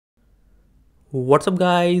What's up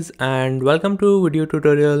guys, and welcome to video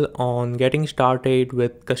tutorial on getting started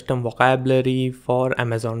with custom vocabulary for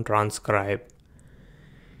Amazon Transcribe.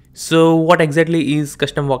 So what exactly is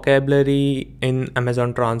custom vocabulary in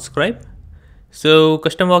Amazon Transcribe? So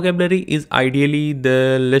custom vocabulary is ideally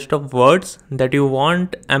the list of words that you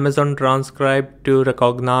want Amazon Transcribe to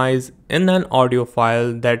recognize in an audio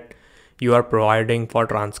file that you are providing for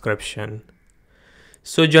transcription.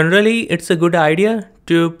 So generally, it's a good idea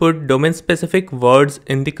to put domain-specific words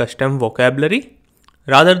in the custom vocabulary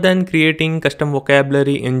rather than creating custom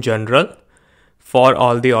vocabulary in general for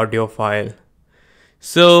all the audio file.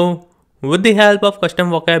 So with the help of custom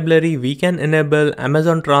vocabulary, we can enable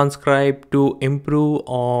Amazon Transcribe to improve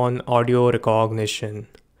on audio recognition.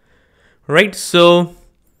 Right, so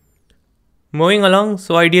moving along,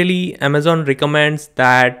 so ideally Amazon recommends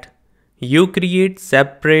that you create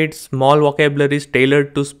separate small vocabularies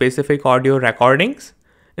tailored to specific audio recordings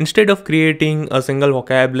instead of creating a single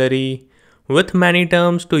vocabulary with many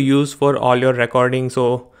terms to use for all your recordings.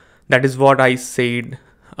 So that is what I said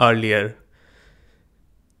earlier.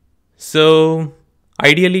 So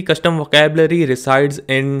ideally custom vocabulary resides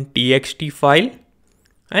in txt file,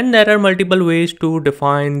 and there are multiple ways to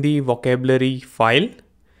define the vocabulary file.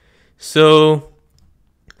 So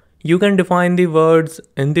you can define the words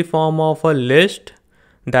in the form of a list,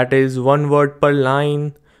 that is one word per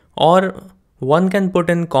line, or one can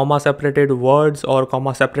put in comma separated words or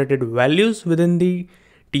comma separated values within the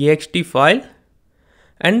txt file.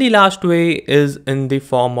 And the last way is in the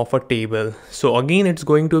form of a table. So again, it's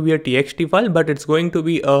going to be a txt file, but it's going to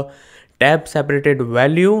be a tab separated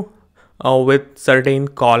value with certain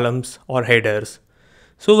columns or headers.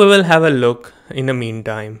 So we will have a look in the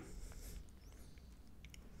meantime.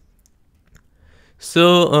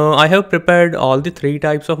 So I have prepared all the three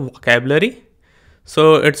types of vocabulary.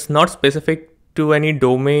 So it's not specific to any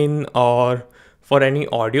domain or for any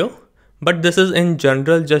audio, but this is in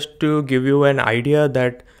general just to give you an idea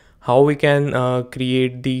that how we can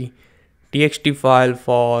create the txt file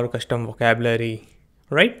for custom vocabulary,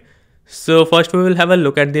 right? So first we will have a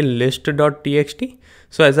look at the list.txt.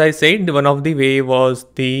 So as I said, one of the way was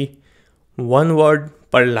the one word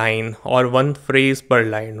per line or one phrase per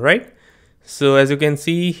line, right? So as you can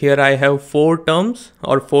see here, I have four terms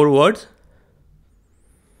or four words.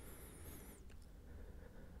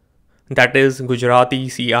 That is Gujarati,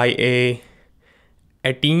 CIA,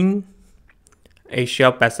 18,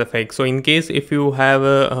 Asia Pacific. So in case if you have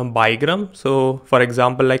a bigram, so for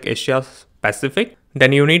example like Asia Pacific,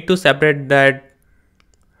 then you need to separate that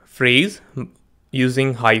phrase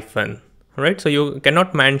using hyphen, right? So you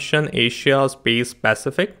cannot mention Asia space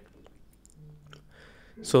Pacific.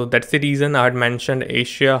 So that's the reason I had mentioned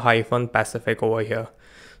Asia hyphen Pacific over here.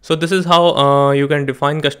 So this is how you can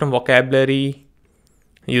define custom vocabulary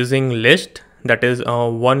using list, that is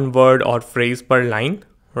one word or phrase per line,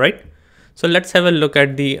 right? So let's have a look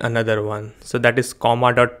at the another one. So that is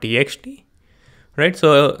comma.txt, right?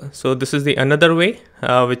 So this is the another way,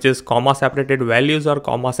 which is comma separated values or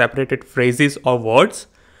comma separated phrases or words,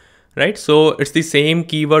 right? So it's the same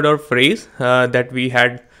keyword or phrase that we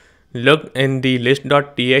had looked in the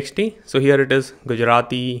list.txt. So here it is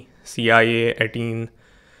Gujarati, CIA, 18.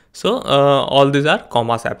 So all these are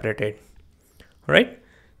comma separated, right?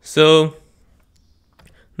 So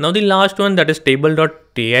now the last one, that is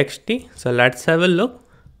table.txt. So let's have a look.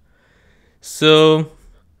 So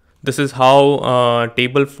this is how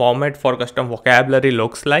table format for custom vocabulary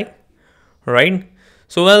looks like, right?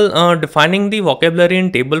 So well, defining the vocabulary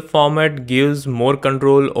in table format gives more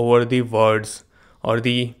control over the words or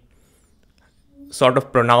the sort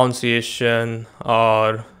of pronunciation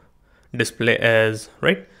or display as,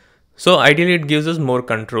 right? So ideally it gives us more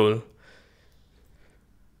control.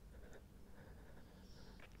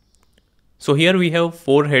 So here we have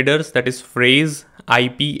four headers, that is phrase,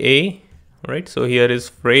 IPA, right? So here is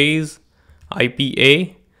phrase,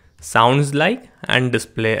 IPA, sounds like, and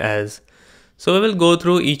display as. So we will go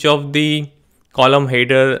through each of the column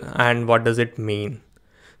header and what does it mean.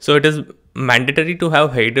 So it is mandatory to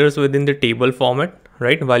have headers within the table format,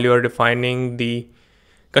 right? While you are defining the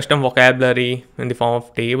custom vocabulary in the form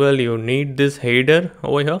of table, you need this header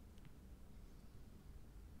over here.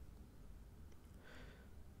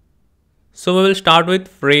 So we will start with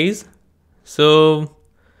phrase. So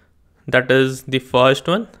that is the first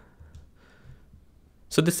one.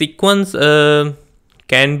 So the sequence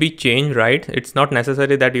can be changed, right? It's not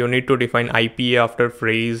necessary that you need to define IPA after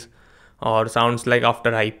phrase or sounds like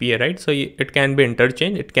after IPA, right? So it can be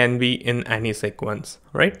interchanged, it can be in any sequence,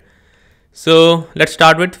 right? So let's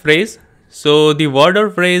start with phrase. So the word or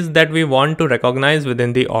phrase that we want to recognize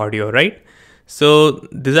within the audio, right? So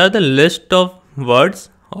these are the list of words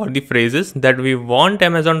or the phrases that we want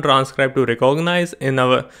Amazon Transcribe to recognize in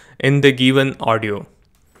the given audio.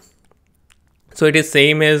 So it is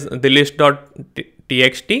same as the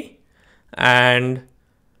list.txt and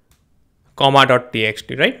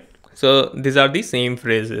comma.txt, right? So these are the same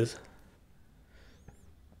phrases.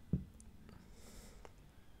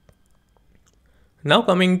 Now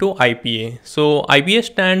coming to IPA. So IPA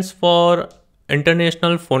stands for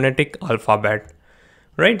International Phonetic Alphabet,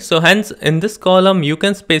 right? So hence in this column you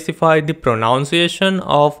can specify the pronunciation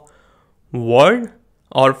of word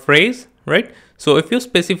or phrase, right? So if you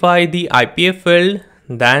specify the IPA field,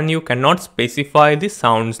 then you cannot specify the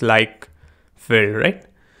sounds like field, right?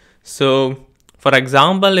 So for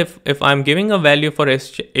example, if I'm giving a value for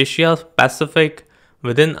Asia Pacific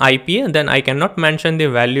within IPA, then I cannot mention the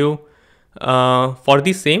value for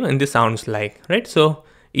the same in the sounds like, right? So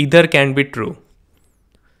either can be true.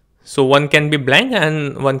 So one can be blank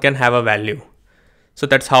and one can have a value. So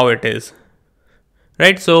that's how it is,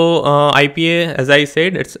 right? So IPA, as I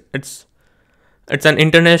said, it's an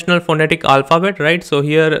international phonetic alphabet, right? So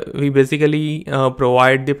here we basically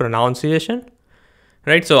provide the pronunciation,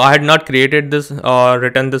 right? So I had not created this or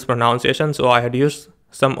written this pronunciation, so I had used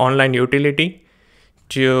some online utility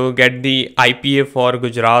to get the IPA for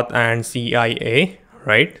Gujarat and CIA,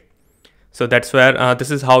 right? So that's where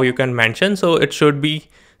this is how you can mention. So it should be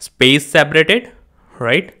space separated,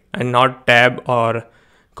 right? And not tab or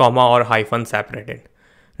comma or hyphen separated,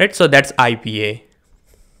 right? So that's IPA.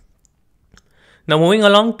 Now moving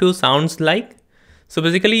along to sounds like. So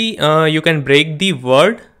basically you can break the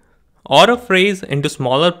word or a phrase into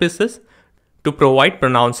smaller pieces to provide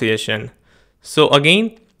pronunciation. So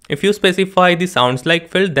again, if you specify the sounds like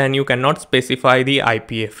field, then you cannot specify the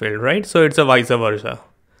IPA field, right? So it's a vice versa.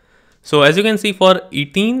 So as you can see for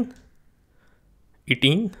 18,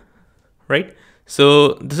 right?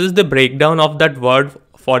 So this is the breakdown of that word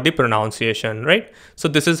for the pronunciation, right? So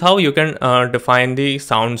this is how you can define the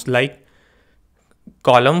sounds like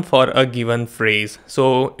column for a given phrase.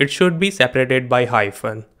 So it should be separated by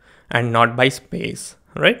hyphen and not by space,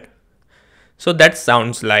 right? So that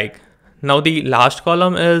sounds like. Now the last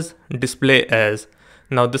column is display as.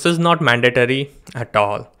 Now this is not mandatory at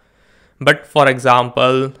all. But for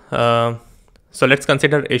example, so let's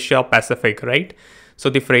consider Asia Pacific, right?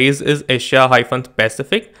 So the phrase is Asia hyphen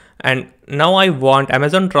Pacific. And now I want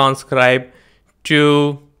Amazon Transcribe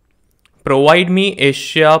to provide me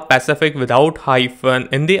Asia Pacific without hyphen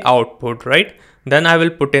in the output, right? Then I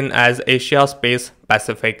will put in as Asia space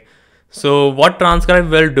Pacific. So what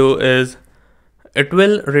Transcribe will do is it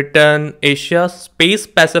will return Asia space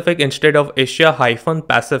Pacific instead of Asia hyphen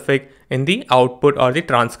Pacific in the output or the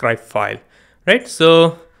transcribe file, right?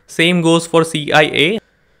 So same goes for CIA.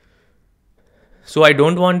 So I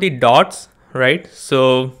don't want the dots, right?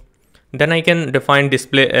 So then I can define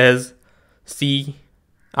display as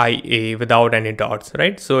CIA without any dots,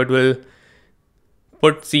 right? So it will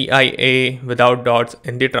put CIA without dots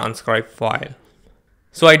in the transcribe file.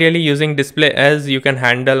 So ideally using display as, you can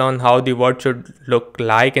handle on how the word should look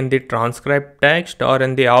like in the transcribe text or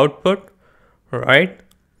in the output, right?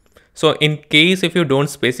 So in case if you don't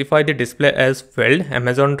specify the display as field,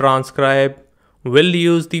 Amazon Transcribe will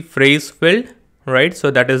use the phrase field, right?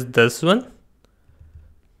 So that is this one,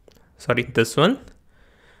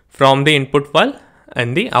 from the input file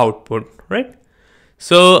and the output, right?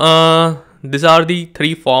 So these are the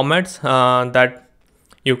three formats that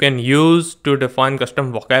you can use to define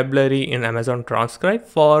custom vocabulary in Amazon Transcribe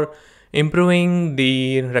for improving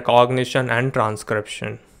the recognition and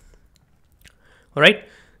transcription. All right.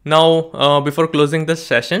 Now, before closing this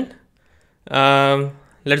session,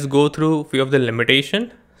 let's go through a few of the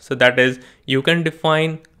limitations. So that is, you can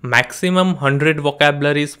define maximum 100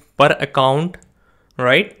 vocabularies per account,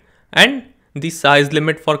 right? And the size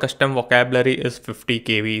limit for custom vocabulary is 50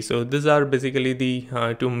 KB. So these are basically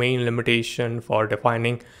the two main limitations for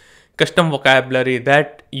defining custom vocabulary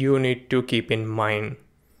that you need to keep in mind.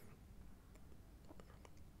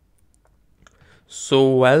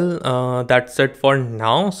 So well, that's it for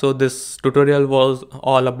now. So this tutorial was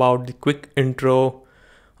all about the quick intro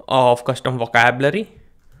of custom vocabulary,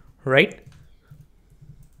 right?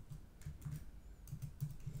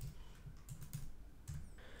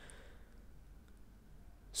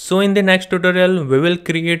 So in the next tutorial, we will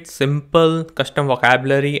create simple custom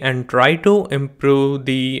vocabulary and try to improve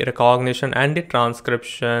the recognition and the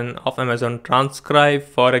transcription of Amazon Transcribe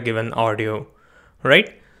for a given audio,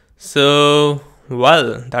 right? So,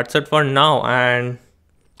 well, that's it for now. And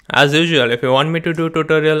as usual, if you want me to do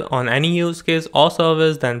tutorial on any use case or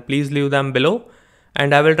service, then please leave them below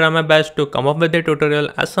and I will try my best to come up with a tutorial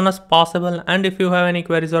as soon as possible. And if you have any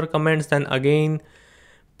queries or comments, then again,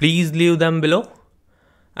 please leave them below.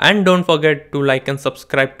 And don't forget to like and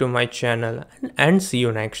subscribe to my channel, and see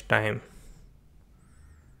you next time.